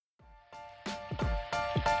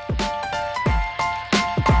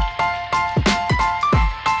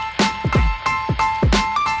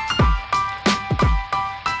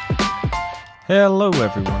Hello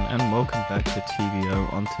everyone and welcome back to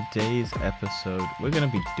TVO. On today's episode we're going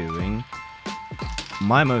to be doing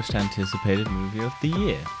my most anticipated movie of the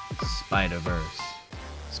year, Spider-Verse.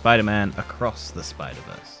 Spider-Man Across the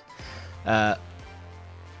Spider-Verse.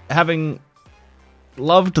 Having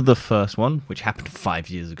loved the first one, which happened 5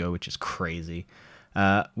 years ago, which is crazy,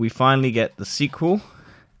 we finally get the sequel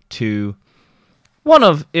to one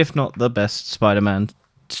of, if not the best Spider-Man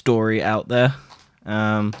story out there.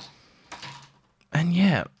 And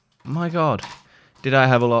yeah, my god, did I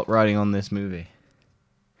have a lot riding on this movie.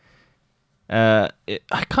 I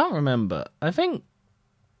can't remember. I think,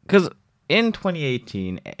 because in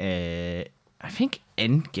 2018, I think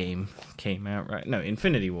Endgame came out, right? No,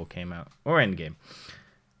 Infinity War came out, or Endgame.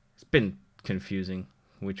 It's been confusing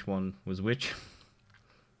which one was which.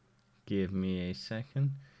 Give me a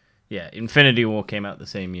second. Yeah, Infinity War came out the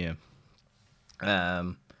same year.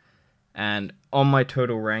 And on my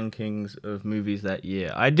total rankings of movies that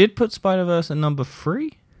year, I did put Spider-Verse at number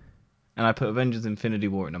 3, and I put Avengers Infinity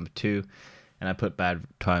War at number 2, and I put Bad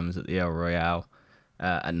Times at the El Royale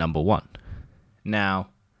at number 1. Now,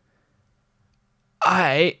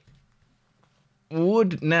 I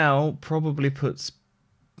would now probably put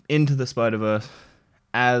Into the Spider-Verse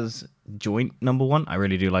as joint number 1. I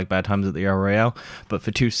really do like Bad Times at the El Royale, but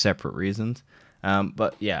for two separate reasons.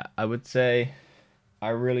 But yeah, I would say I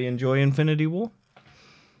really enjoy Infinity War.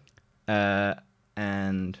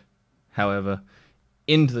 And however,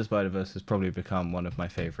 Into the Spider-Verse has probably become one of my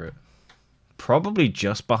favorite. Probably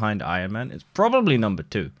just behind Iron Man. It's probably number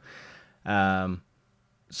 2.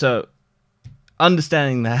 So,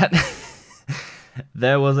 understanding that,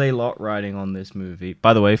 there was a lot riding on this movie.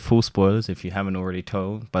 By the way, full spoilers if you haven't already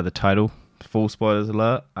told by the title. Full spoilers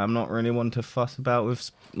alert. I'm not really one to fuss about with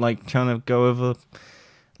like trying to go over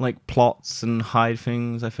like plots and hide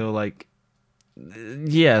things. I feel like,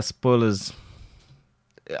 yeah, spoilers.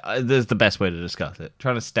 There's the best way to discuss it.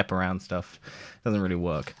 Trying to step around stuff doesn't really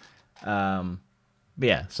work. But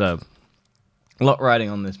yeah, so a lot riding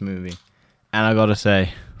on this movie, and I gotta say,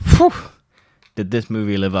 whew, did this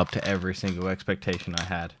movie live up to every single expectation I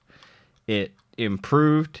had? It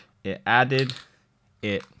improved. It added.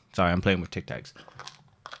 It. Sorry, I'm playing with Tic Tacs.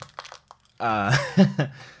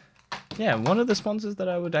 Yeah, one of the sponsors that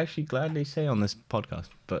I would actually gladly say on this podcast,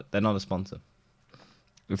 but they're not a sponsor.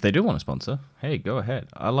 If they do want to sponsor, hey, go ahead.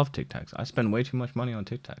 I love Tic Tacs. I spend way too much money on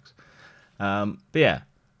Tic Tacs. But yeah,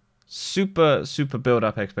 super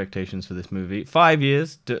build-up expectations for this movie. 5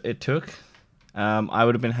 years it took. I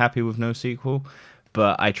would have been happy with no sequel,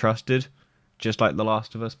 but I trusted, just like The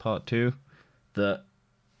Last of Us Part 2, that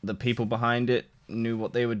the people behind it knew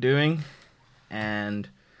what they were doing, and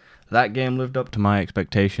that game lived up to my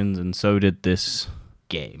expectations, and so did this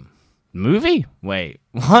game. Movie? Wait,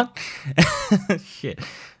 what? Shit.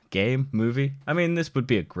 Game? Movie? I mean, this would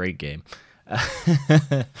be a great game.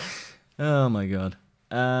 Oh my god.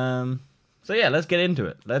 So yeah, let's get into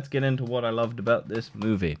it. Let's get into what I loved about this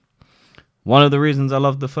movie. One of the reasons I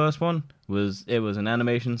loved the first one was it was an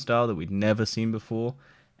animation style that we'd never seen before,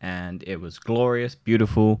 and it was glorious,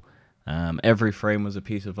 beautiful. Every frame was a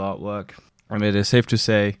piece of artwork. I mean, it is safe to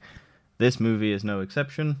say this movie is no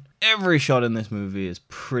exception. Every shot in this movie is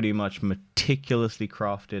pretty much meticulously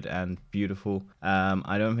crafted and beautiful.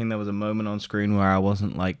 I don't think there was a moment on screen where I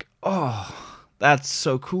wasn't like, oh, that's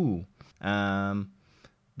so cool. The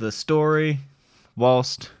story,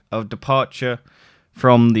 whilst of departure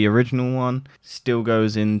from the original one, still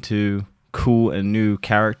goes into cool and new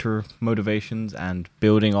character motivations and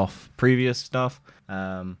building off previous stuff.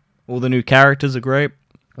 All the new characters are great.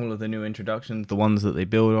 All of the new introductions, the ones that they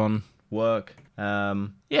build on, work.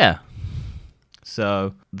 Yeah.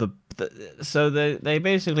 So they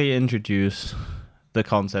basically introduce the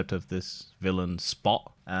concept of this villain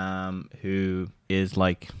Spot, who is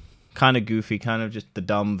like kind of goofy, kind of just the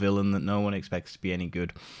dumb villain that no one expects to be any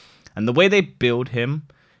good. And the way they build him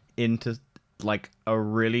into like a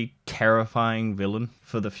really terrifying villain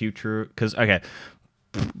for the future, because okay,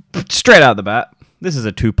 straight out the bat, this is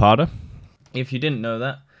a 2-parter. If you didn't know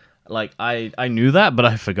that, like I knew that, but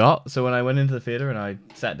I forgot. So when I went into the theater and I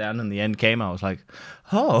sat down and the end came, I was like,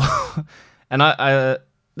 oh. And I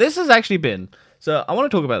this has actually been, so I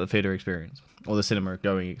want to talk about the theater experience or the cinema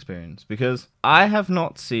going experience, because I have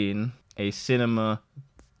not seen a cinema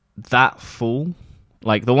that full.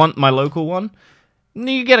 Like the one, my local one,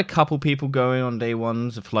 you get a couple people going on day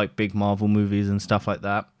ones of like big Marvel movies and stuff like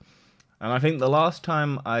that. And I think the last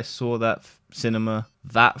time I saw that cinema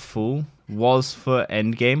that full was for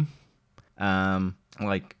Endgame,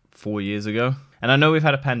 like 4 years ago. And I know we've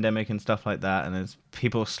had a pandemic and stuff like that, and there's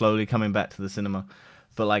people slowly coming back to the cinema.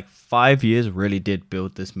 But like 5 years really did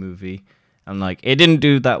build this movie. And like, it didn't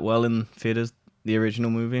do that well in theaters, the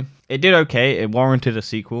original movie. It did okay. It warranted a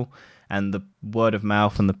sequel, and the word of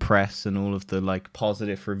mouth and the press and all of the like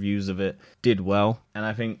positive reviews of it did well. And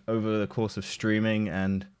I think over the course of streaming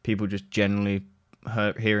and people just generally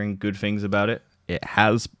hearing good things about it, it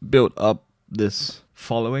has built up this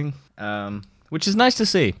following, which is nice to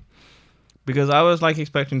see. Because I was like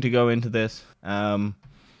expecting to go into this.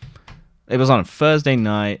 It was on a Thursday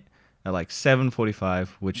night at like 7:45,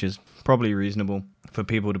 which is probably reasonable for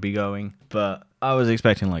people to be going. But I was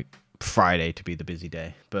expecting like Friday to be the busy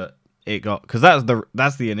day. But it got, because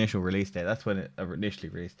that's the initial release date. That's when it initially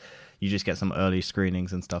released. You just get some early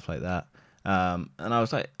screenings and stuff like that. And I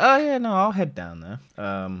was like, oh yeah, no, I'll head down there.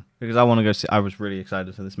 Because I want to go see. I was really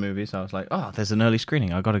excited for this movie, so I was like, oh, there's an early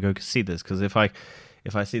screening. I got to go see this, because if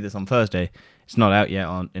I see this on Thursday, it's not out yet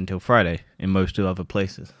until Friday in most other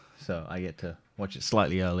places. So I get to watch it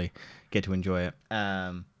slightly early, get to enjoy it.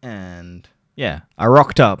 And yeah, I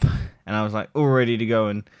rocked up, and I was like all ready to go.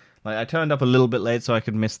 And like, I turned up a little bit late so I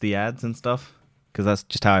could miss the ads and stuff, because that's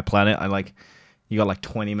just how I plan it. You got like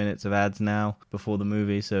 20 minutes of ads now before the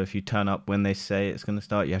movie, so if you turn up when they say it's going to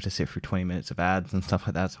start, you have to sit through 20 minutes of ads and stuff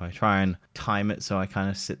like that. So I try and time it so I kind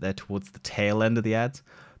of sit there towards the tail end of the ads.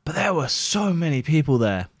 But there were so many people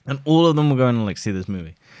there, and all of them were going to like see this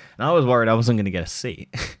movie, and I was worried I wasn't going to get a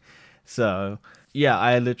seat. So yeah,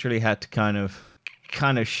 I literally had to kind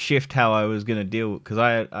of shift how I was going to deal, because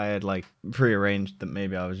I had like prearranged that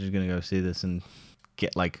maybe I was just going to go see this and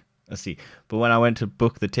get like a seat. But when I went to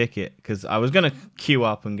book the ticket, because I was going to queue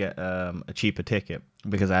up and get a cheaper ticket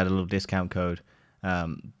because I had a little discount code,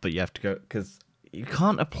 but you have to go, because you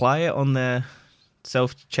can't apply it on their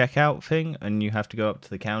self-checkout thing, and you have to go up to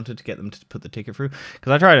the counter to get them to put the ticket through,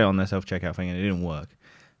 because I tried it on their self-checkout thing and it didn't work.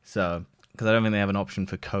 So, because I don't think they have an option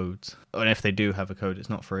for codes, and if they do have a code, it's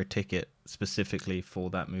not for a ticket specifically for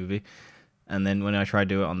that movie. And then when I try to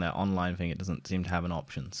do it on their online thing, it doesn't seem to have an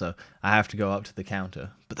option. So I have to go up to the counter.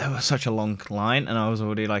 But there was such a long line, and I was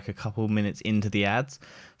already like a couple minutes into the ads.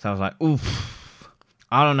 So I was like, oof,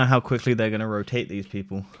 I don't know how quickly they're going to rotate these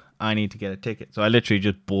people. I need to get a ticket. So I literally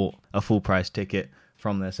just bought a full price ticket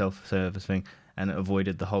from their self-service thing, and it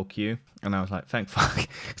avoided the whole queue. And I was like, thank fuck.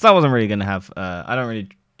 Because I wasn't really going to have,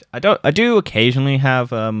 I do occasionally have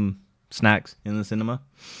snacks in the cinema.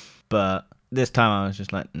 But this time I was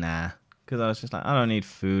just like, nah. Because I was just like, I don't need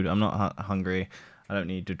food. I'm not hungry. I don't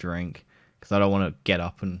need to drink. Because I don't want to get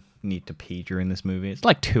up and need to pee during this movie. It's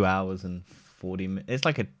like 2 hours and 40 minutes. It's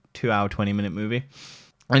like a 2 hour, 20-minute movie.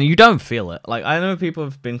 And you don't feel it. Like, I know people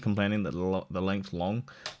have been complaining that the length's long.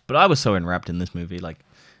 But I was so enwrapped in this movie. Like,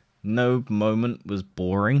 no moment was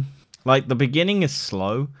boring. Like, the beginning is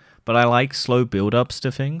slow. But I like slow build-ups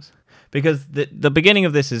to things. Because the beginning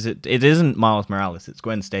of this it isn't Miles Morales, it's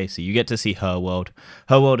Gwen Stacy. You get to see her world.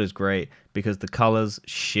 Her world is great because the colors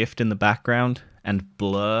shift in the background and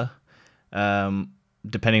blur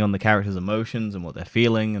depending on the character's emotions and what they're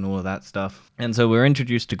feeling and all of that stuff. And so we're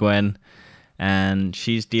introduced to Gwen, and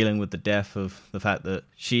she's dealing with the death of the fact that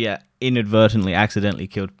she inadvertently, accidentally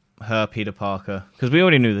killed her Peter Parker. Because we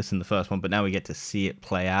already knew this in the first one, but now we get to see it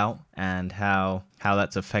play out and how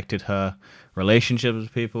that's affected her relationships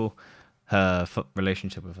with people. Her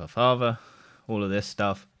relationship with her father, all of this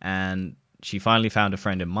stuff. And she finally found a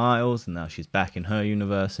friend in Miles, and now she's back in her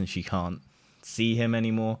universe, and she can't see him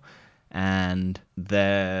anymore. And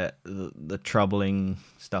the troubling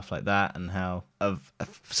stuff like that, and how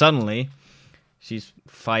suddenly she's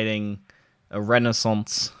fighting a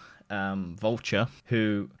Renaissance Vulture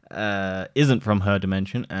who isn't from her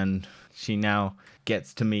dimension, and she now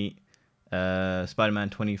gets to meet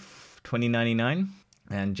Spider-Man 2099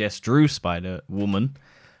 and Jess Drew Spider-Woman,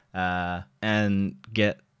 and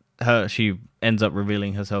get her. She ends up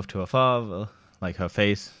revealing herself to her father, like her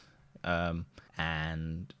face,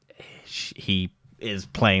 and he is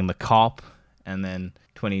playing the cop, and then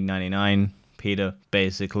 2099 Peter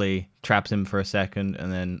basically traps him for a second,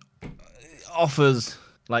 and then offers,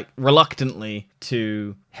 like, reluctantly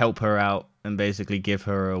to help her out and basically give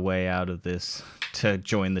her a way out of this to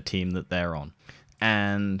join the team that they're on.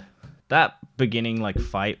 And that beginning, like,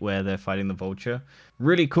 fight where they're fighting the Vulture,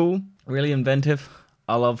 really cool, really inventive.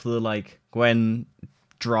 I love the, like, Gwen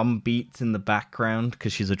drum beats in the background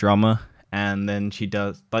because she's a drummer, and then she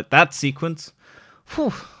does, like, that sequence,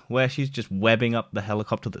 where she's just webbing up the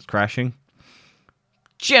helicopter that's crashing.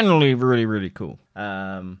 Generally really, really cool.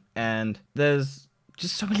 And there's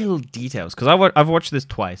just so many little details, because I've watched this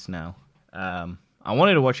twice now. I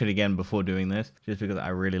wanted to watch it again before doing this, just because I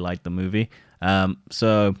really liked the movie.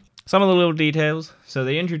 So some of the little details. So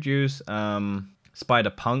they introduce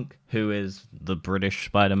Spider-Punk, who is the British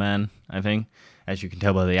Spider-Man, I think. as you can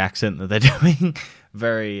tell by the accent that they're doing.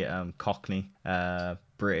 Very Cockney,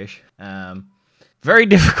 British. Very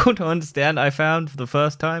difficult to understand, I found, for the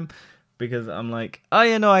first time, because I'm like, oh,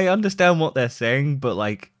 yeah, no, I understand what they're saying, but,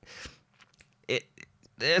 like,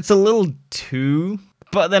 it's a little too...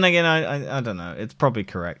 But then again, I don't know, it's probably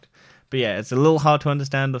correct. But yeah, it's a little hard to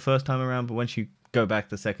understand the first time around, but once you go back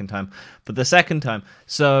the second time... But the second time...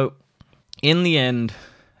 So, in the end,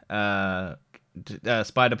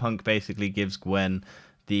 Spider-Punk basically gives Gwen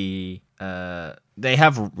the... they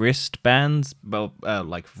have wristbands,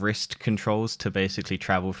 like wrist controls to basically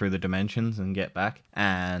travel through the dimensions and get back.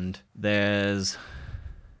 And there's...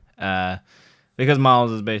 because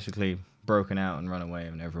Miles is basically broken out and run away,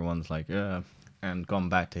 and everyone's like, and gone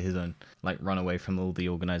back to his own, like, run away from all the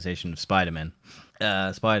organization of Spider-Men.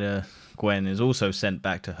 Spider-Gwen is also sent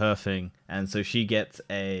back to her thing, and so she gets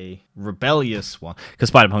a rebellious one, because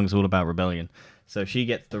Spider-Punk is all about rebellion. So she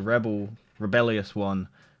gets the rebellious one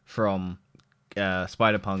from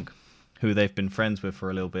Spider-Punk, who they've been friends with for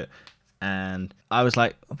a little bit. And I was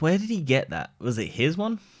like, where did he get that? Was it his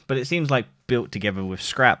one? But it seems like built together with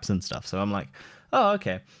scraps and stuff. So I'm like, oh,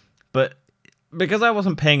 okay. But because I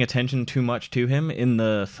wasn't paying attention too much to him in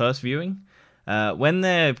the first viewing, when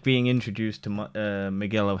they're being introduced to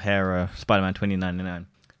Miguel O'Hara, Spider-Man 2099,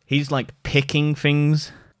 he's like picking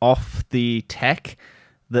things off the tech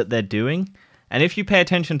that they're doing. And if you pay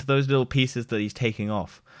attention to those little pieces that he's taking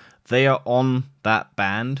off, they are on that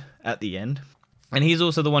band at the end. And he's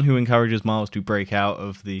also the one who encourages Miles to break out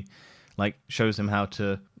of the, like, shows him how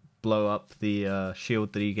to blow up the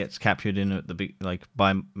shield that he gets captured in at the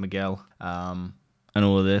by Miguel, and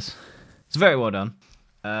all of this. It's very well done.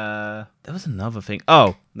 There was another thing.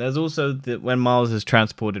 Oh, there's also when Miles is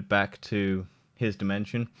transported back to his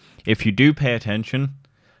dimension. If you do pay attention,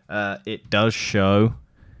 it does show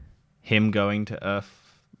him going to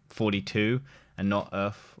Earth 42 and not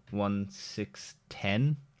Earth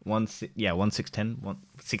 1610.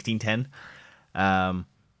 1610.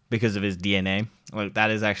 Because of his DNA. Like,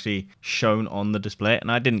 that is actually shown on the display,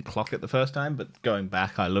 and I didn't clock it the first time, but going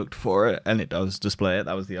back I looked for it, and it does display it.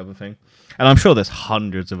 That was the other thing. And I'm sure there's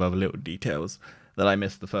hundreds of other little details that I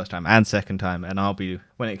missed the first time and second time, and I'll be,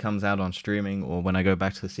 when it comes out on streaming, or when I go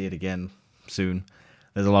back to see it again soon,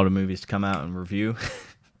 there's a lot of movies to come out and review.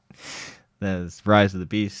 There's Rise of the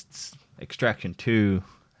Beasts, Extraction 2,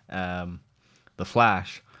 The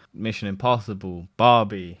Flash, Mission Impossible,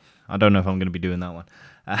 Barbie. I don't know if I'm going to be doing that one.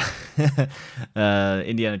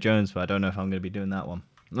 Indiana Jones, but I don't know if I'm going to be doing that one.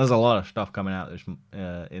 There's a lot of stuff coming out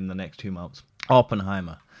in the next 2 months.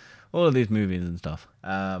 Oppenheimer, all of these movies and stuff.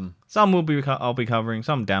 Some I'll be covering,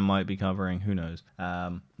 some Dan might be covering, who knows.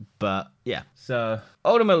 But yeah, so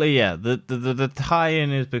ultimately, yeah, the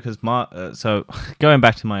tie-in is because so going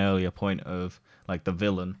back to my earlier point of, like, the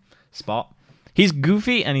villain Spot, he's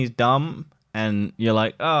goofy and he's dumb, and you're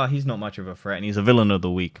like, oh, he's not much of a threat, and he's a villain of the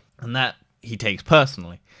week, and that he takes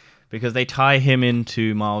personally, because they tie him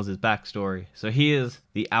into Miles' backstory. So he is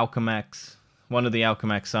the Alchemax, one of the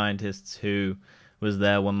Alchemax scientists who was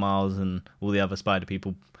there when Miles and all the other spider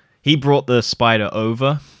people... He brought the spider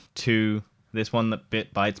over to this one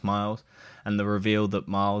that bites Miles, and the reveal that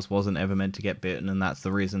Miles wasn't ever meant to get bitten, and that's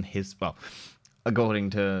the reason according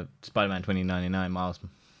to Spider-Man 2099, Miles...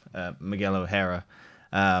 Miguel O'Hara,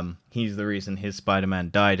 he's the reason his Spider-Man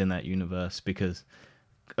died in that universe, because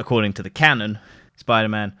according to the canon,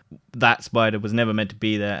 that spider was never meant to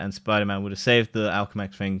be there, and Spider-Man would have saved the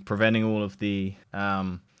Alchemax thing, preventing all of the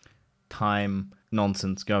time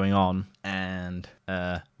nonsense going on, and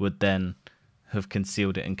would then have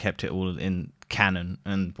concealed it and kept it all in canon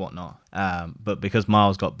and whatnot. But because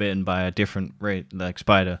Miles got bitten by a different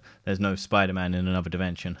spider, there's no Spider-Man in another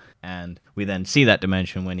dimension, and we then see that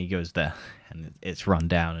dimension when he goes there, and it's run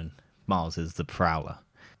down, and Miles is the Prowler,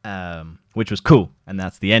 which was cool, and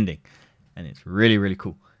that's the ending, and it's really, really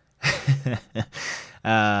cool.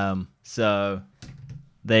 So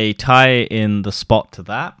they tie in the Spot to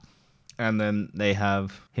that, and then they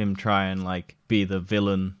have him try and, like, be the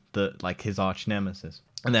villain, that, like, his arch nemesis.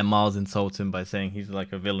 And then Miles insults him by saying he's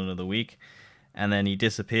like a villain of the week. And then he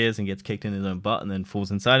disappears and gets kicked in his own butt and then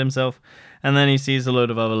falls inside himself. And then he sees a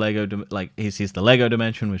load of other he sees the Lego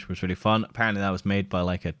dimension, which was really fun. Apparently that was made by,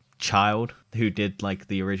 like, a child who did, like,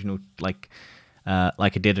 the original,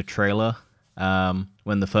 it did a trailer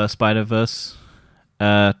when the first Spider-Verse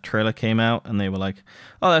trailer came out. And they were like,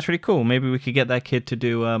 oh, that's really cool. Maybe we could get that kid to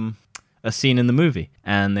do a scene in the movie.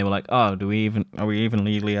 And they were like, oh, are we even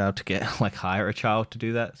legally allowed to hire a child to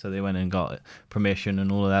do that? So they went and got permission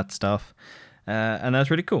and all of that stuff, and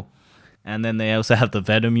that's really cool. And then they also have the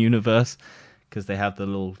Venom universe, because they have the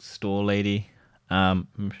little store lady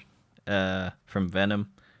from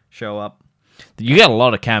Venom show up. You get a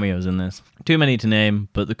lot of cameos in this. Too many to name,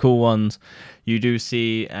 but the cool ones. You do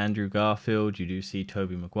see Andrew Garfield. You do see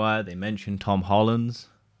Tobey Maguire. They mention Tom Holland's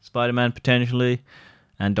Spider-Man potentially,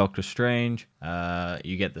 and Doctor Strange.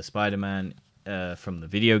 You get the Spider-Man from the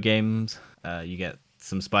video games. You get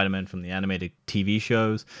some Spider-Man from the animated TV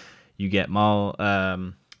shows. You get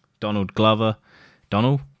Donald Glover.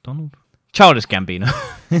 Donald? Childish Gambino.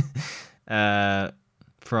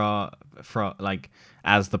 For like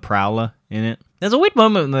as the Prowler in it. There's a weird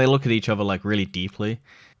moment when they look at each other like really deeply,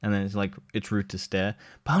 and then it's rude to stare.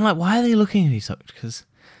 But I'm like, why are they looking at each other? Because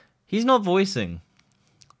he's not voicing.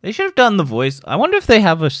 They should have done the voice. I wonder if they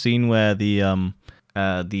have a scene where the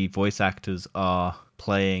voice actors are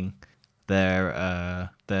playing their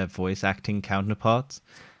voice acting counterparts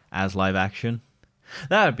as live action.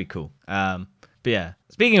 That would be cool. But yeah,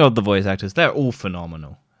 speaking of the voice actors, they're all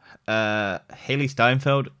phenomenal. Haley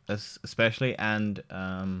Steinfeld especially, and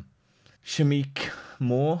Shamik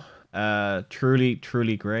Moore,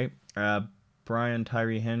 truly great. Brian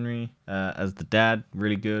Tyree Henry as the dad,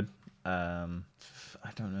 really good. I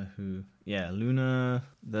don't know who. Yeah, Luna,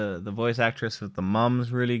 the voice actress with the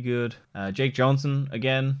mum's really good. Jake Johnson,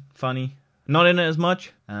 again, funny. Not in it as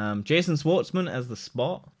much. Jason Schwartzman as the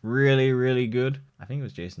Spot, really good. I think it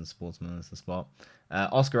was Jason Schwartzman as the Spot.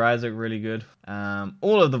 Oscar Isaac, really good.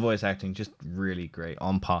 All of the voice acting, just really great,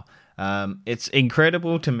 on par. It's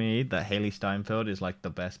incredible to me that Haley Steinfeld is like the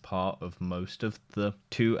best part of most of the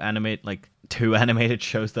two animated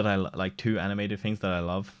shows that I like, two animated things that I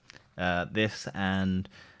love. This and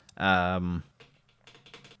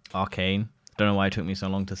Arcane. Don't know why it took me so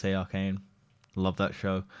long to say Arcane. Love that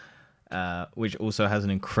show. Which also has an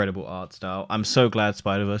incredible art style. I'm so glad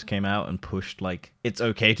Spider-Verse came out and pushed, like, it's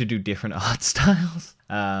okay to do different art styles.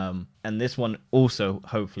 And this one also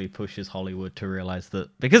hopefully pushes Hollywood to realize that,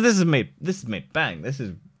 because this is made bang. This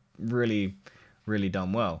is really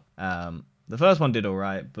done well. The first one did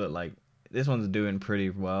alright, but like this one's doing pretty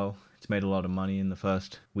well. It's made a lot of money in the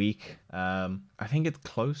first week. I think it's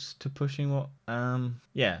close to pushing I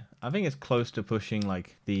think it's close to pushing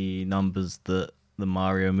like the numbers that the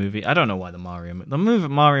Mario movie. I don't know why the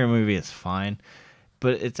Mario movie is fine,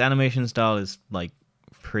 but its animation style is like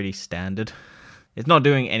pretty standard. It's not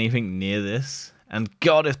doing anything near this. And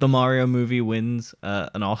God, if the Mario movie wins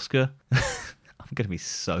an Oscar, I'm gonna be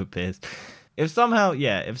so pissed. If somehow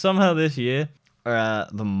this year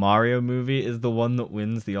the Mario movie is the one that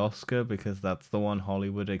wins the Oscar, because that's the one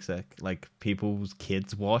Hollywood people's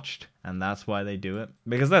kids watched, and that's why they do it.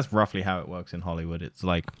 Because that's roughly how it works in Hollywood. It's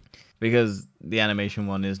like, because the animation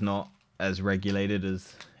one is not as regulated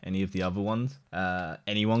as any of the other ones,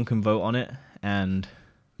 anyone can vote on it, and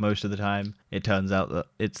most of the time it turns out that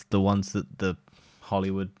it's the ones that the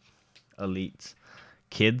Hollywood elites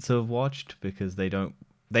kids have watched, because they're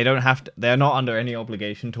not under any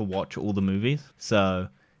obligation to watch all the movies. So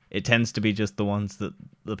it tends to be just the ones that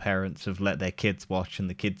the parents have let their kids watch and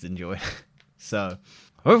the kids enjoy. So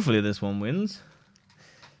hopefully this one wins.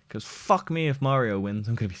 Because fuck me if Mario wins,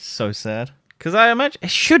 I'm going to be so sad. Because I imagine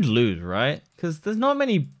it should lose, right? Because there's not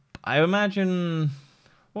many. I imagine.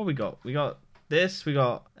 What we got? We got this. We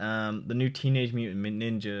got the new Teenage Mutant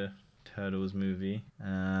Ninja Turtles movie.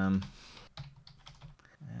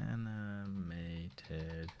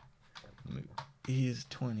 Animated movies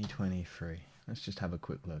 2023. Let's just have a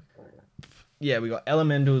quick look. Yeah, we got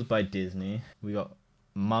Elementals by Disney. We got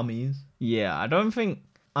Mummies. Yeah,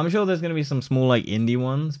 I'm sure there's going to be some small, like, indie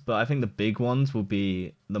ones, but I think the big ones will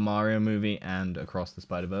be the Mario movie and Across the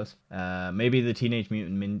Spider-Verse. Maybe the Teenage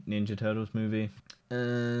Mutant Ninja Turtles movie.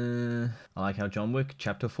 I like how John Wick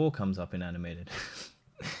Chapter 4 comes up in animated.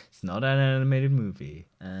 It's not an animated movie.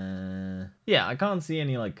 Yeah, I can't see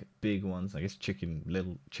any, like, big ones. I guess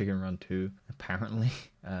Little Chicken Run 2, apparently.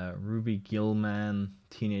 Ruby Gillman,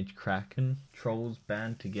 Teenage Kraken, Trolls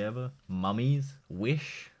Band Together, Mummies,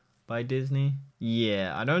 Wish by Disney.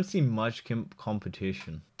 Yeah, I don't see much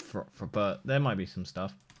competition, but there might be some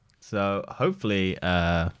stuff. So hopefully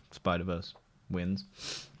Spider-Verse wins.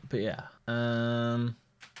 But yeah.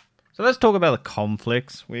 So let's talk about the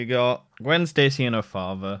conflicts. We got Gwen Stacy and her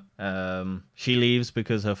father. She leaves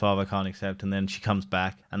because her father can't accept, and then she comes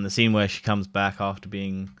back. And the scene where she comes back after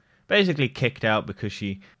being basically kicked out because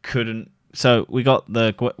she couldn't. So we got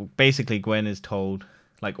basically Gwen is told,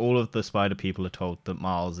 like, all of the spider people are told that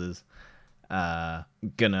Miles is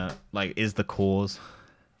is the cause,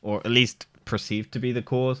 or at least perceived to be the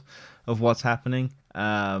cause of what's happening.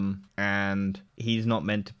 And he's not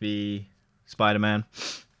meant to be Spider-Man.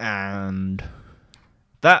 And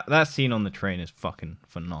that scene on the train is fucking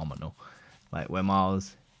phenomenal. Like, where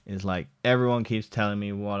Miles is like, everyone keeps telling me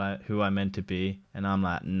who I'm meant to be, and I'm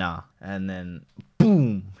like, nah. And then,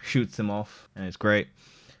 boom, shoots him off, and it's great.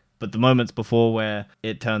 But the moments before where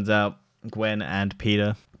it turns out Gwen and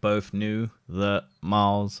Peter both knew that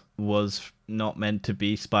Miles was not meant to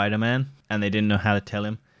be Spider-Man, and they didn't know how to tell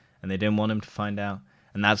him, and they didn't want him to find out.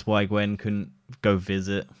 And that's why Gwen couldn't go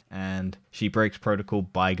visit, and she breaks protocol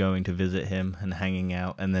by going to visit him and hanging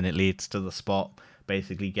out, and then it leads to the Spot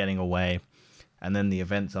basically getting away, and then the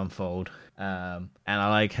events unfold. And I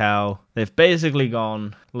like how they've basically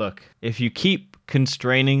gone, look, if you keep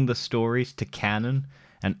constraining the stories to canon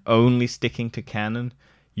and only sticking to canon,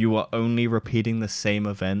 you are only repeating the same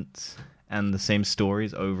events and the same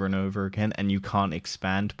stories over and over again, and you can't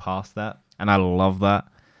expand past that. And I love that.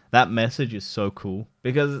 That message is so cool,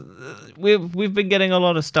 because we've been getting a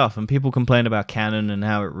lot of stuff, and people complain about canon and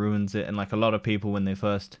how it ruins it. And like a lot of people, when they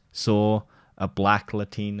first saw a black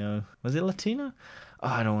Latino, was it Latino? Oh,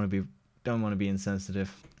 I don't want to be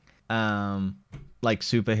insensitive. Like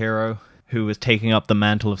superhero who was taking up the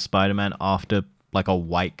mantle of Spider-Man after like a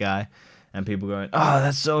white guy, and people going,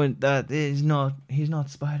 oh, he's not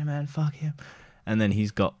Spider-Man, fuck him. And then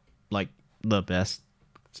he's got like the best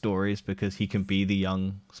stories because he can be the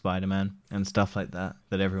young Spider-Man and stuff like that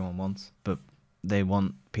everyone wants, but they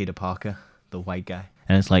want Peter Parker, the white guy.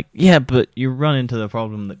 And it's like, yeah, but you run into the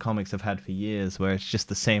problem that comics have had for years, where it's just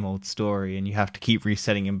the same old story, and you have to keep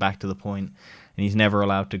resetting him back to the point, and he's never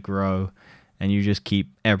allowed to grow, and you just keep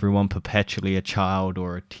everyone perpetually a child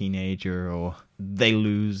or a teenager, or they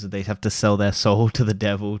lose, they have to sell their soul to the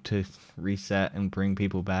devil to reset and bring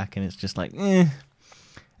people back, and it's just like,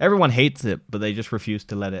 everyone hates it, but they just refuse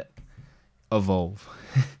to let it evolve.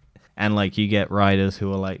 And like you get writers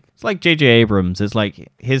who are like, it's like J.J. Abrams. It's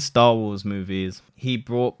like his Star Wars movies. He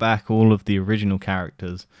brought back all of the original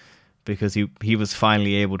characters because he was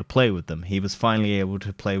finally able to play with them. He was finally able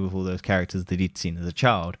to play with all those characters that he'd seen as a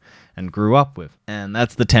child and grew up with. And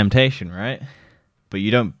that's the temptation, right? But you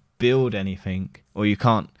don't build anything, or you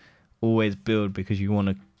can't always build because you want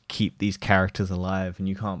to keep these characters alive, and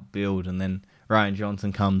you can't build, and then Rian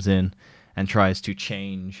Johnson comes in and tries to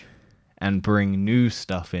change and bring new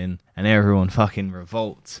stuff in, and everyone fucking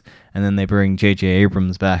revolts. And then they bring J.J.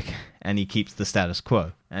 Abrams back, and he keeps the status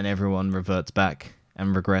quo, and everyone reverts back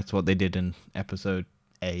and regrets what they did in episode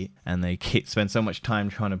 8, and they spend so much time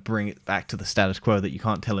trying to bring it back to the status quo that you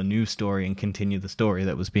can't tell a new story and continue the story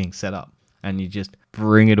that was being set up. And you just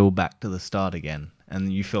bring it all back to the start again,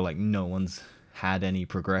 and you feel like no one's had any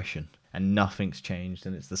progression, and nothing's changed,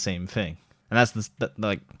 and it's the same thing. And that's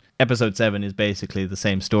like episode 7 is basically the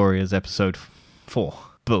same story as episode 4,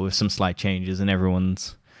 but with some slight changes, and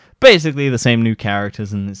everyone's basically the same new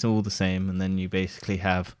characters, and it's all the same. And then you basically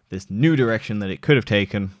have this new direction that it could have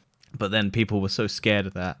taken, but then people were so scared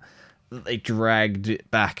of that they dragged it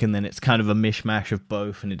back, and then it's kind of a mishmash of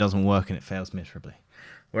both, and it doesn't work, and it fails miserably.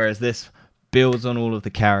 Whereas this builds on all of the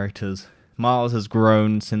characters. Miles has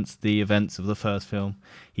grown since the events of the first film.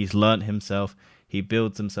 He's learnt himself. He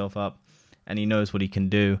builds himself up, and he knows what he can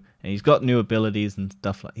do, and he's got new abilities and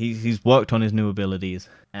stuff like. He's worked on his new abilities,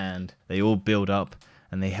 and they all build up,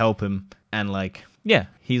 and they help him. And like, yeah,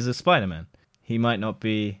 he's a Spider-Man. He might not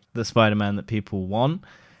be the Spider-Man that people want,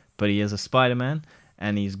 but he is a Spider-Man,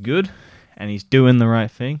 and he's good, and he's doing the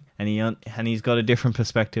right thing, and he's got a different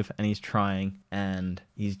perspective, and he's trying, and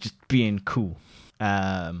he's just being cool.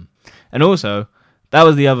 And also, that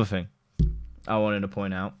was the other thing I wanted to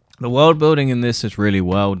point out. The world building in this is really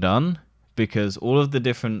well done, because all of the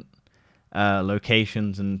different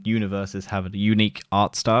locations and universes have a unique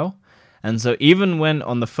art style. And so even when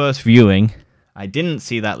on the first viewing, I didn't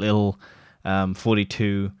see that little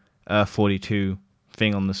 42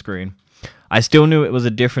 thing on the screen, I still knew it was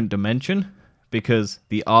a different dimension because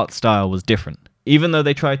the art style was different. Even though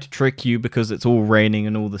they tried to trick you because it's all raining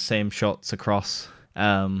and all the same shots across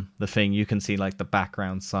the thing, you can see like the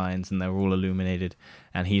background signs and they're all illuminated,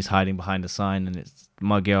 and he's hiding behind a sign, and it's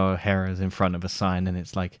Miguel O'Hara's in front of a sign, and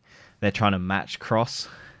it's like they're trying to match cross,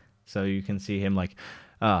 so you can see him like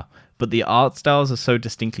but the art styles are so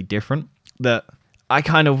distinctly different that I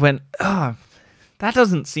kind of went, that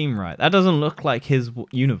doesn't seem right. That doesn't look like his world.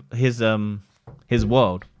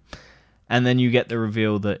 And then you get the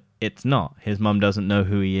reveal that it's not. His mum doesn't know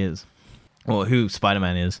who he is, or who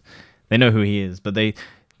Spider-Man is. They know who he is, but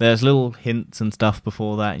there's little hints and stuff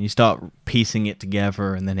before that, and you start piecing it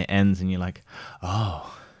together, and then it ends, and you're like,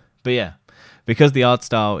 oh. But yeah, because the art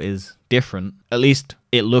style is different, at least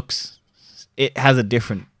it has a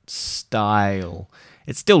different style.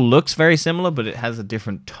 It still looks very similar, but it has a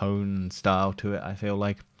different tone and style to it. I feel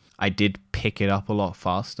like I did pick it up a lot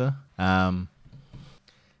faster. And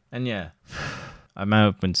yeah, I might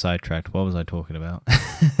have been sidetracked. What was I talking about?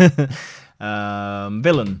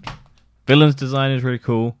 Villain. Villain's design is really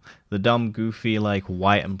cool. The dumb, goofy, like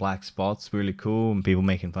white and black spots, really cool, and people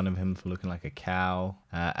making fun of him for looking like a cow.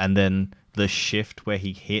 And then the shift where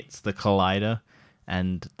he hits the collider,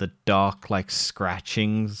 and the dark like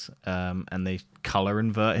scratchings, and they color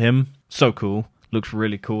invert him. So cool. Looks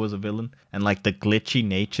really cool as a villain, and like the glitchy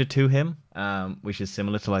nature to him, which is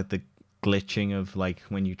similar to like the glitching of like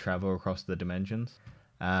when you travel across the dimensions,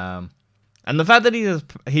 and the fact that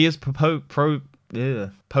he is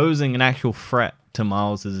posing an actual threat to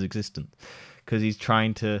Miles's existence, because he's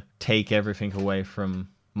trying to take everything away from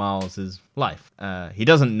Miles's life. He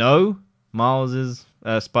doesn't know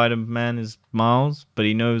Spider-Man is Miles, but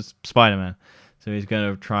he knows Spider-Man, so he's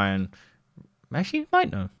gonna try and actually he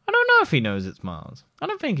might know. I don't know if he knows it's Miles. I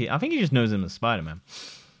think he just knows him as Spider-Man.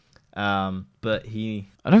 But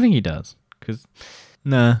I don't think he does. I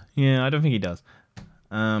don't think he does.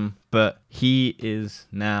 But he is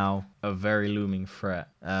now a very looming threat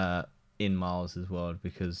in Miles' world,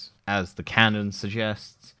 because as the canon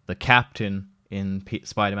suggests, the captain in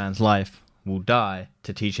Spider-Man's life will die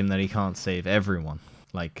to teach him that he can't save everyone.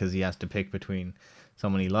 Like, because he has to pick between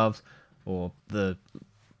someone he loves or the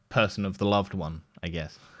person of the loved one, I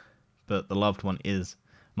guess. But the loved one is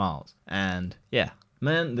Miles. And yeah,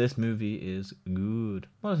 man, this movie is good.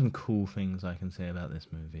 What are some cool things I can say about this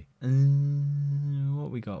movie?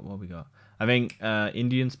 What we got? I think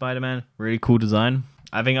Indian Spider-Man, really cool design.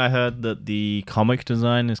 I think I heard that the comic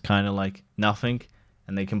design is kind of like nothing,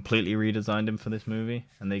 and they completely redesigned him for this movie,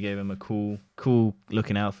 and they gave him a cool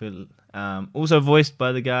looking outfit. Also voiced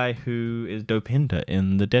by the guy who is Dopinder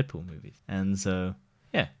in the Deadpool movies. And so,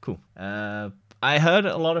 yeah, cool. I heard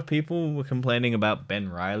a lot of people were complaining about Ben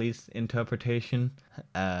Reilly's interpretation,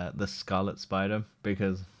 the Scarlet Spider,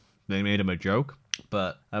 because they made him a joke.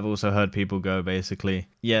 But I've also heard people go basically,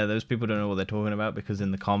 yeah, those people don't know what they're talking about, because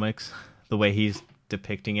in the comics, the way he's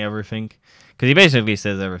depicting everything, because he basically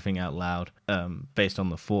says everything out loud, based on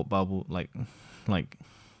the thought bubble, like,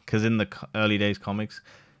 because in the early days comics,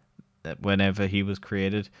 whenever he was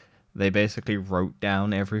created, they basically wrote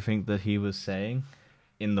down everything that he was saying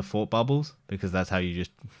in the thought bubbles, because that's how you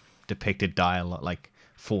just depicted dialogue, like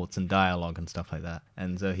thoughts and dialogue and stuff like that.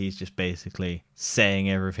 And so he's just basically saying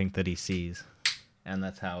everything that he sees, and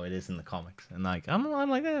that's how it is in the comics. And like I'm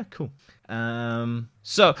like, yeah, cool.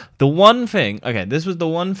 So the one thing, this was the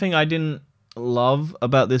one thing I didn't love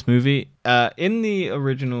about this movie. In the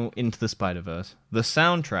original Into the Spider-Verse, the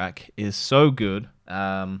soundtrack is so good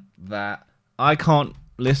that I can't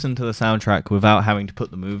listen to the soundtrack without having to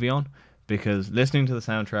put the movie on, because listening to the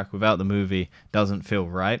soundtrack without the movie doesn't feel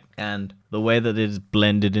right, and the way that it is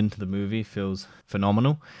blended into the movie feels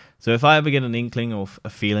phenomenal. So if I ever get an inkling or a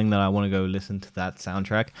feeling that I want to go listen to that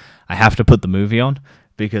soundtrack, I have to put the movie on,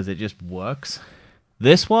 because it just works.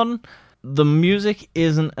 This one, the music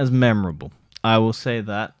isn't as memorable, I will say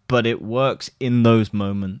that, but it works in those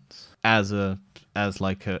moments as an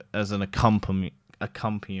accompaniment.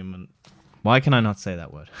 Why can I not say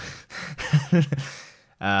that word?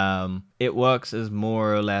 It works as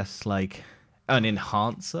more or less like an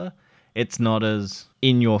enhancer. It's not as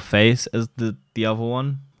in your face as the other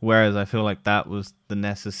one, whereas I feel like that was the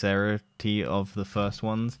necessity of the first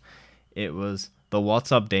ones. It was the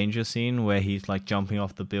What's Up Danger scene where he's like jumping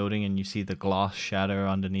off the building and you see the glass shatter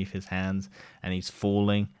underneath his hands and he's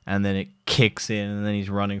falling, and then it kicks in and then he's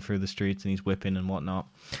running through the streets and he's whipping and whatnot.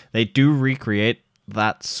 They do recreate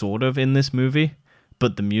that sort of in this movie,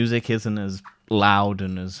 but the music isn't as loud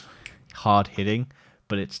and as hard hitting,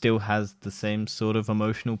 but it still has the same sort of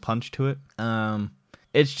emotional punch to it.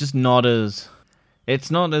 It's just not as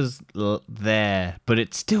there, but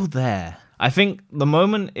it's still there. I think the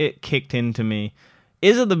moment it kicked into me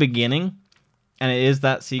is at the beginning, and it is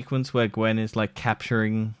that sequence where Gwen is like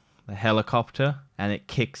capturing the helicopter and it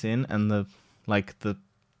kicks in, and the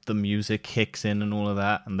music kicks in and all of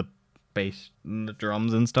that, and the bass and the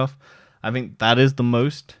drums and stuff. I think that is the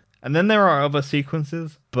most. And then there are other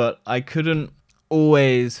sequences, but I couldn't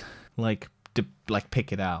always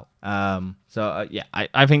pick it out.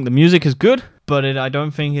 I think the music is good, but I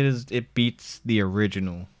don't think it beats the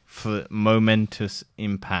original for momentous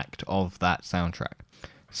impact of that soundtrack.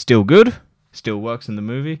 Still good, still works in the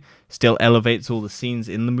movie, still elevates all the scenes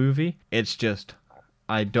in the movie. It's just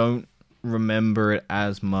I don't remember it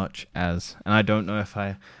as much as, and I don't know if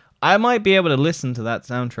I might be able to listen to that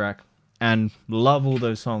soundtrack and love all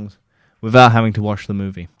those songs without having to watch the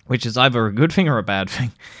movie, which is either a good thing or a bad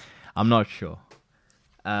thing. I'm not sure.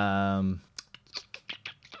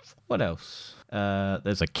 What else?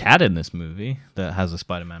 There's a cat in this movie that has a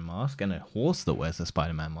Spider-Man mask, and a horse that wears a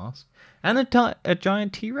Spider-Man mask, and a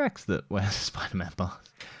giant T-Rex that wears a Spider-Man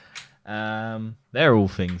mask. They're all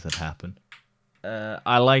things that happen.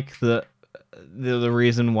 I like the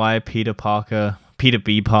reason why Peter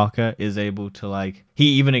B. Parker is able to, like, he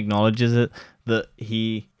even acknowledges it, that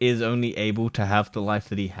he is only able to have the life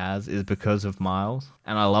that he has is because of Miles.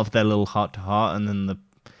 And I love their little heart-to-heart, and then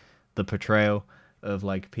the portrayal of,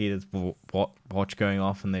 like, Peter's watch going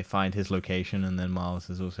off, and they find his location, and then Miles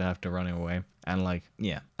is also have to run away. And, like,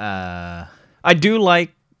 yeah. I do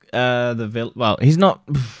like well, he's not...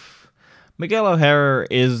 Miguel O'Hara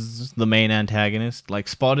is the main antagonist. Like,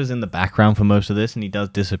 Spot is in the background for most of this, and he does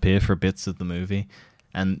disappear for bits of the movie.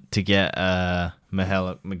 And to get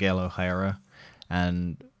Miguel O'Hara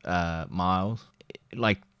and Miles,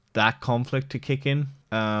 like, that conflict to kick in.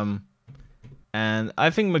 And I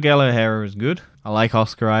think Miguel O'Hara is good. I like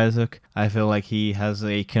Oscar Isaac. I feel like he has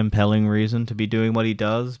a compelling reason to be doing what he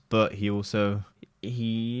does, but he also...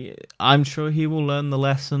 I'm sure he will learn the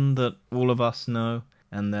lesson that all of us know,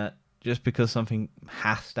 and that just because something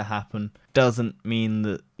has to happen doesn't mean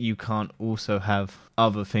that you can't also have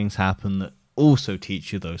other things happen that also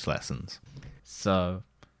teach you those lessons. So,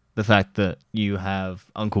 the fact that you have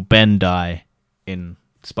Uncle Ben die in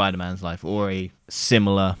Spider-Man's life, or a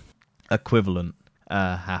similar equivalent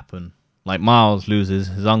happen. Like, Miles loses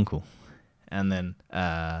his uncle. And then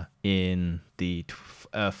in the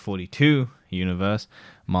 42 universe,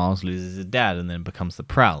 Miles loses his dad and then becomes the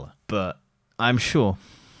Prowler. But I'm sure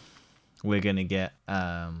we're going to get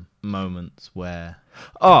moments where...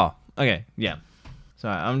 Oh, okay, yeah.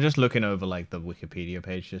 Sorry, I'm just looking over, like, the Wikipedia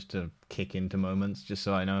page just to kick into moments, just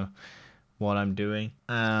so I know what I'm doing.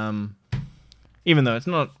 Even though it's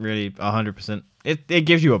not really 100%. It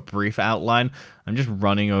gives you a brief outline. I'm just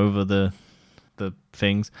running over the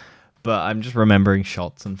things. But I'm just remembering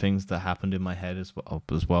shots and things that happened in my head as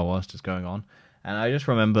well while it's just going on. And I just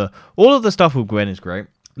remember all of the stuff with Gwen is great.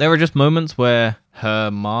 There are just moments where her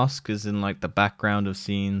mask is in, like, the background of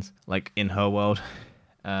scenes, like, in her world,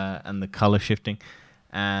 and the color shifting.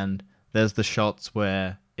 And there's the shots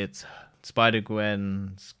where it's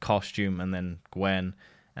Spider-Gwen's costume and then Gwen,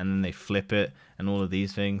 and then they flip it and all of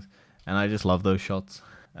these things. And I just love those shots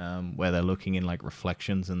where they're looking in, like,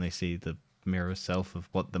 reflections and they see the mirror self of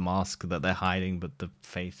what the mask that they're hiding, but the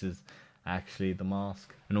face is actually the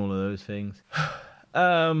mask and all of those things.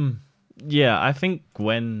 Yeah, I think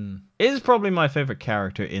Gwen is probably my favorite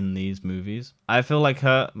character in these movies. I feel like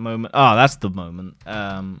her moment... Oh, that's the moment.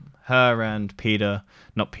 Her and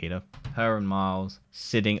her and Miles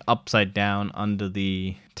sitting upside down under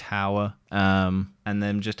the tower, and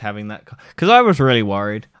then just having that... Because I was really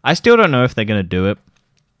worried. I still don't know if they're going to do it,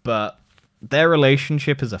 but their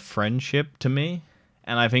relationship is a friendship to me,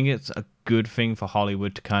 and I think it's a good thing for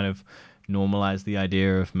Hollywood to kind of normalize the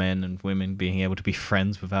idea of men and women being able to be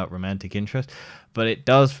friends without romantic interest. But it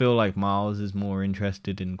does feel like Miles is more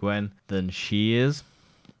interested in Gwen than she is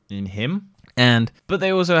in him. But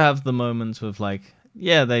they also have the moments with, like,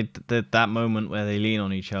 yeah, that moment where they lean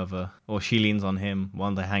on each other, or she leans on him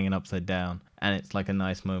while they're hanging upside down, and it's like a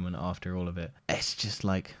nice moment after all of it. It's just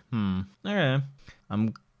like, okay.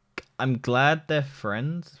 I'm glad they're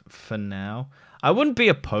friends for now. I wouldn't be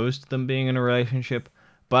opposed to them being in a relationship,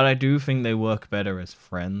 but I do think they work better as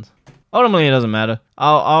friends. Ultimately, it doesn't matter.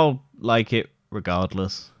 I'll like it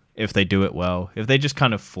regardless if they do it well. If they just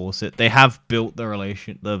kind of force it, they have built the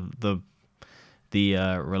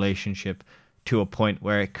relationship to a point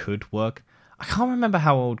where it could work. I can't remember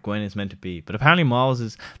how old Gwen is meant to be, but apparently Miles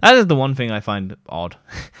is... That is the one thing I find odd.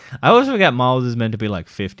 I always forget Miles is meant to be like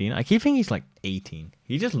 15. I keep thinking he's like 18.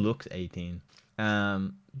 He just looks 18.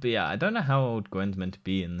 But yeah, I don't know how old Gwen's meant to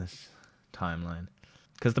be in this timeline.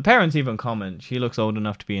 Because the parents even comment, she looks old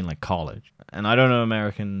enough to be in, like, college. And I don't know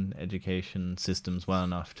American education systems well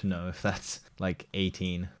enough to know if that's, like,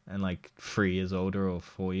 18 and, like, 3 years older or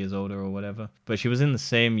 4 years older or whatever. But she was in the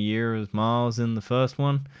same year as Miles in the first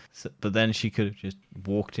one. But then she could have just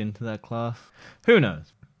walked into that class. Who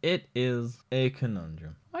knows? It is a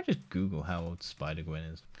conundrum. I just Google how old Spider-Gwen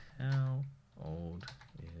is. How old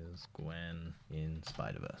is Gwen in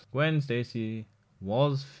Spider-Verse? Gwen Stacy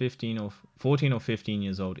was 14 or 15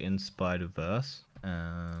 years old in Spider-Verse.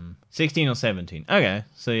 16 or 17. Okay,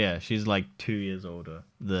 so yeah, she's like 2 years older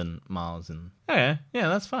than Miles. Okay, yeah,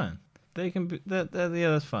 that's fine. They can be, yeah,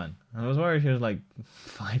 that's fine. I was worried she was like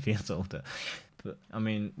 5 years older. But, I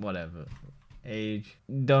mean, whatever. Age.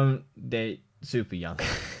 Don't date super young.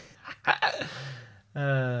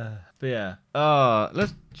 But yeah.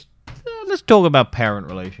 Let's talk about parent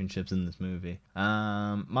relationships in this movie.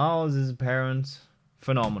 Miles' parents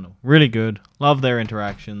phenomenal. Really good. Love their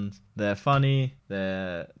interactions. They're funny.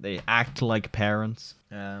 They act like parents.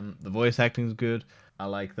 The voice acting's good. I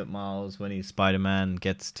like that Miles, when he's Spider-Man,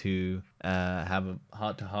 gets to have a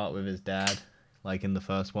heart-to-heart with his dad, like in the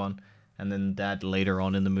first one. And then Dad later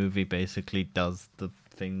on in the movie basically does the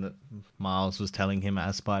thing that Miles was telling him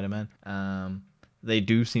as Spider-Man. They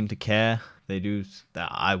do seem to care. They do.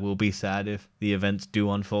 I will be sad if the events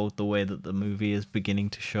do unfold the way that the movie is beginning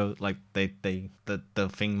to show. Like the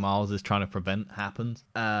thing Miles is trying to prevent happens.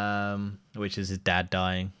 Which is his dad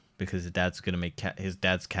dying, because his dad's gonna make his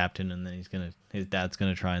dad's captain, and then his dad's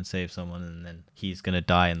gonna try and save someone, and then he's gonna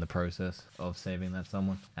die in the process of saving that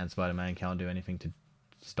someone. And Spider-Man can't do anything to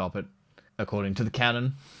stop it, according to the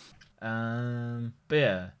canon. But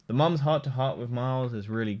yeah, the mom's heart to heart with Miles is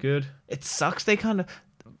really good. It sucks they kind of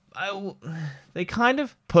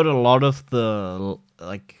put a lot of the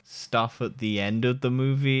like stuff at the end of the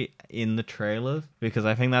movie in the trailers, because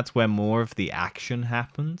I think that's where more of the action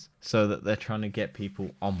happens, so that they're trying to get people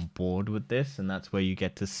on board with this, and that's where you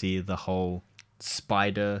get to see the whole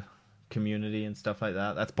spider community and stuff like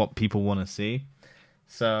that. That's what people want to see.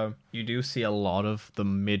 So you do see a lot of the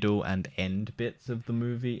middle and end bits of the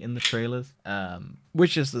movie in the trailers,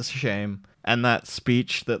 which is a shame. And that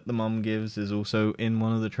speech that the mom gives is also in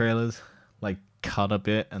one of the trailers, like cut a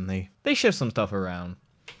bit, and they shift some stuff around.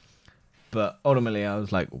 But ultimately, I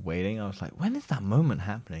was like waiting. I was like, when is that moment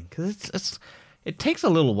happening? Because it takes a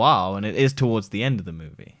little while, and it is towards the end of the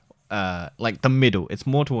movie, like the middle. It's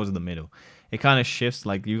more towards the middle. It kind of shifts.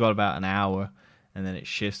 Like you got about an hour, and then it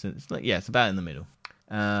shifts. And it's like, yeah, it's about in the middle.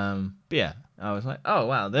 But yeah, I was like, oh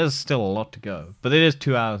wow, there's still a lot to go, but it is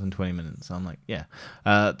 2 hours and 20 minutes. So I'm like, yeah.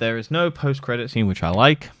 There is no post-credit scene, which I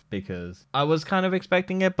like, because I was kind of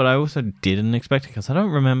expecting it, but I also didn't expect it, because I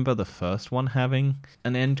don't remember the first one having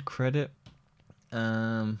an end credit.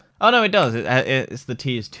 Oh no, it does. It's the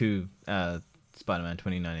tease to Spider-Man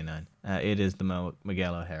 2099. It is the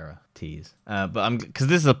Miguel O'Hara tease. But because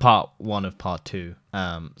this is a part 1 of part 2.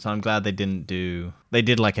 So I'm glad they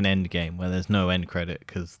did like an end game where there's no end credit,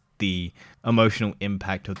 because the emotional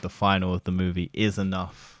impact of the final of the movie is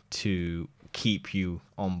enough to keep you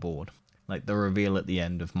on board. Like the reveal at the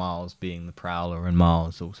end of Miles being the Prowler and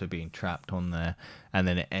Miles also being trapped on there, and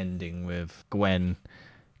then it ending with Gwen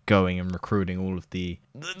going and recruiting all of the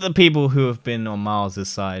people who have been on Miles'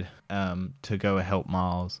 side to go help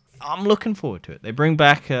Miles. I'm looking forward to it. They bring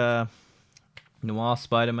back Noir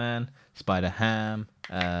Spider-Man, Spider-Ham,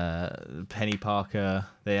 Penny Parker.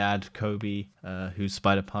 They add Kobe, who's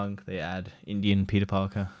Spider-Punk. They add Indian Peter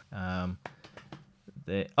Parker.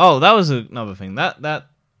 That was another thing. That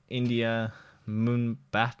India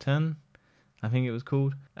Moonbatten, I think it was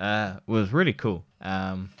called, was really cool.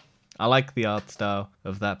 I like the art style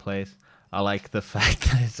of that place. I like the fact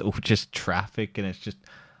that it's all just traffic, and it's just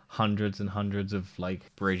hundreds and hundreds of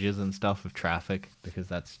like bridges and stuff of traffic, because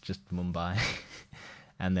that's just Mumbai.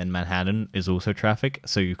 And then Manhattan is also traffic,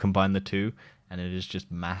 so you combine the two and it is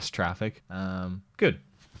just mass traffic. Good.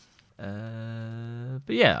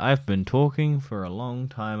 But yeah, I've been talking for a long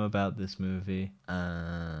time about this movie.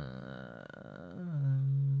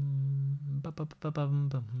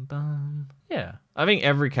 Yeah, I think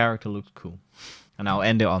every character looks cool, and I'll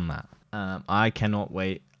end it on that. I cannot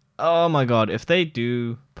wait. Oh my god, if they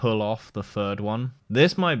do pull off the third one,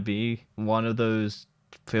 this might be one of those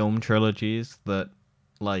film trilogies that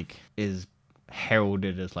like is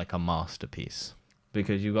heralded as like a masterpiece,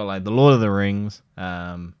 because you've got like the Lord of the Rings.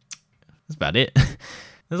 That's about it.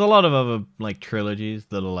 There's a lot of other like trilogies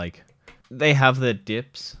that are like, they have their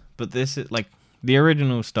dips, but this is like the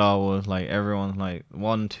original Star Wars. Like everyone's like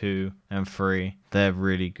 1, 2, and 3. They're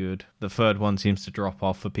really good. The third one seems to drop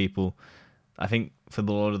off for people. I think for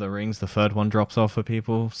the Lord of the Rings, the third one drops off for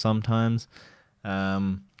people sometimes.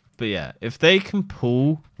 But yeah, if they can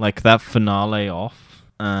pull like that finale off,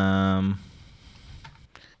 let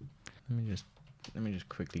me just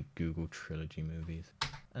quickly Google trilogy movies.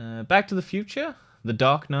 Back to the Future, The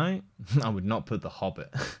Dark Knight. I would not put The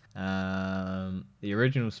Hobbit. The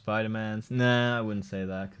original Spider-Man's. Nah, I wouldn't say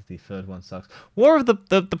that, because the third one sucks. War of the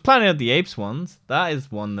Planet of the Apes ones. That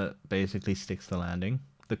is one that basically sticks the landing.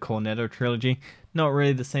 The Cornetto trilogy. Not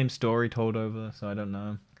really the same story told over, so I don't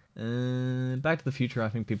know. Back to the Future, I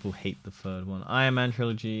think people hate the third one. Iron Man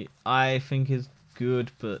trilogy, I think is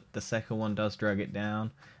good, but the second one does drag it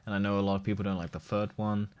down. And I know a lot of people don't like the third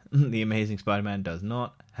one. The Amazing Spider-Man does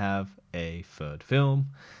not have a third film,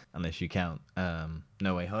 unless you count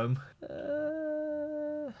No Way Home.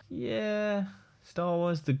 Yeah, Star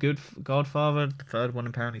Wars, The Good Godfather, the third one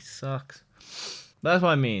apparently sucks. That's what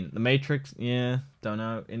I mean. The Matrix, yeah, don't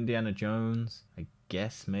know. Indiana Jones, I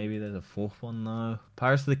guess maybe there's a fourth one though.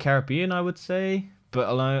 Pirates of the Caribbean, I would say. But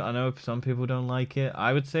I know some people don't like it.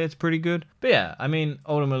 I would say it's pretty good. But yeah, I mean,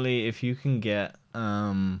 ultimately, if you can get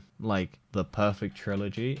like the perfect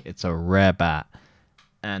trilogy, it's a rare bat.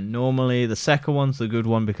 And normally the second one's the good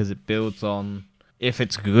one because it builds on. If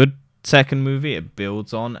it's a good second movie, it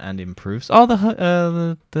builds on and improves. Oh,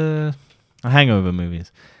 the Hangover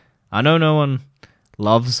movies. I know no one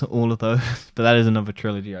loves all of those, but that is another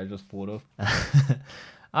trilogy I just thought of.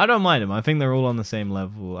 I don't mind them. I think they're all on the same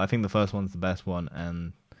level. I think the first one's the best one,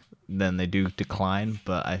 and then they do decline,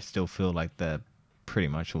 but I still feel like they're pretty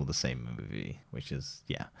much all the same movie, which is,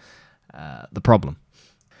 the problem.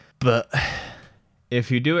 But if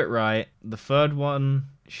you do it right, the third one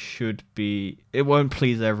should be... It won't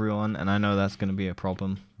please everyone, and I know that's going to be a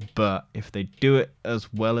problem, but if they do it as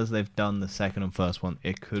well as they've done the second and first one,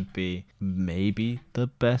 it could be maybe the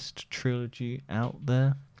best trilogy out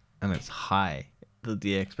there, and it's high.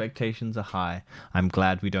 The expectations are high. I'm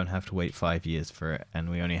glad we don't have to wait 5 years for it,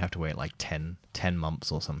 and we only have to wait like 10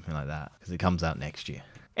 months or something like that, because it comes out next year.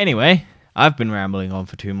 Anyway, I've been rambling on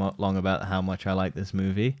for too long about how much I like this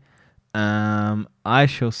movie. I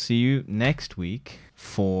shall see you next week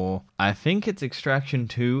for, I think it's Extraction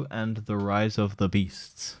 2 and The Rise of the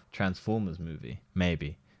Beasts. Transformers movie.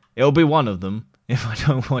 Maybe. It'll be one of them if I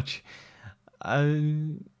don't watch...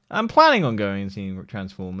 I'm planning on going and seeing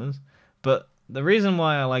Transformers, but the reason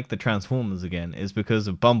why I like the Transformers again is because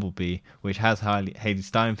of Bumblebee, which has Hailee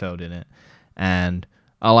Steinfeld in it, and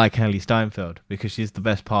I like Hailee Steinfeld because she's the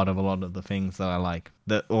best part of a lot of the things that I like,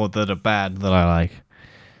 that are bad that I like.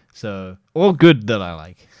 So, or good that I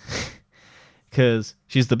like. Because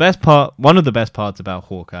she's the best part, one of the best parts about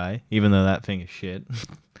Hawkeye, even though that thing is shit.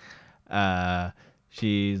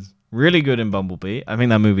 She's really good in Bumblebee. I think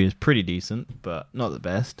that movie is pretty decent, but not the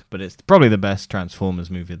best. But it's probably the best Transformers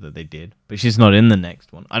movie that they did. But she's not in the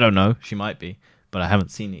next one. I don't know. She might be. But I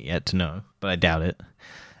haven't seen it yet to know. But I doubt it.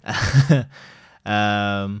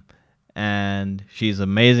 And she's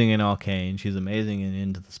amazing in Arcane. She's amazing in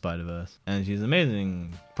Into the Spider-Verse. And she's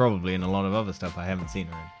amazing probably in a lot of other stuff I haven't seen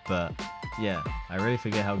her in. But yeah, I really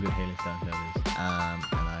forget how good Hailee Steinfeld is. And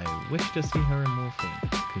I wish to see her in more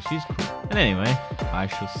things. Because she's cool. And anyway, I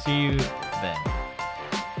shall see you then.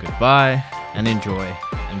 Goodbye, and enjoy,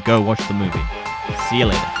 and go watch the movie. See you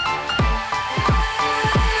later.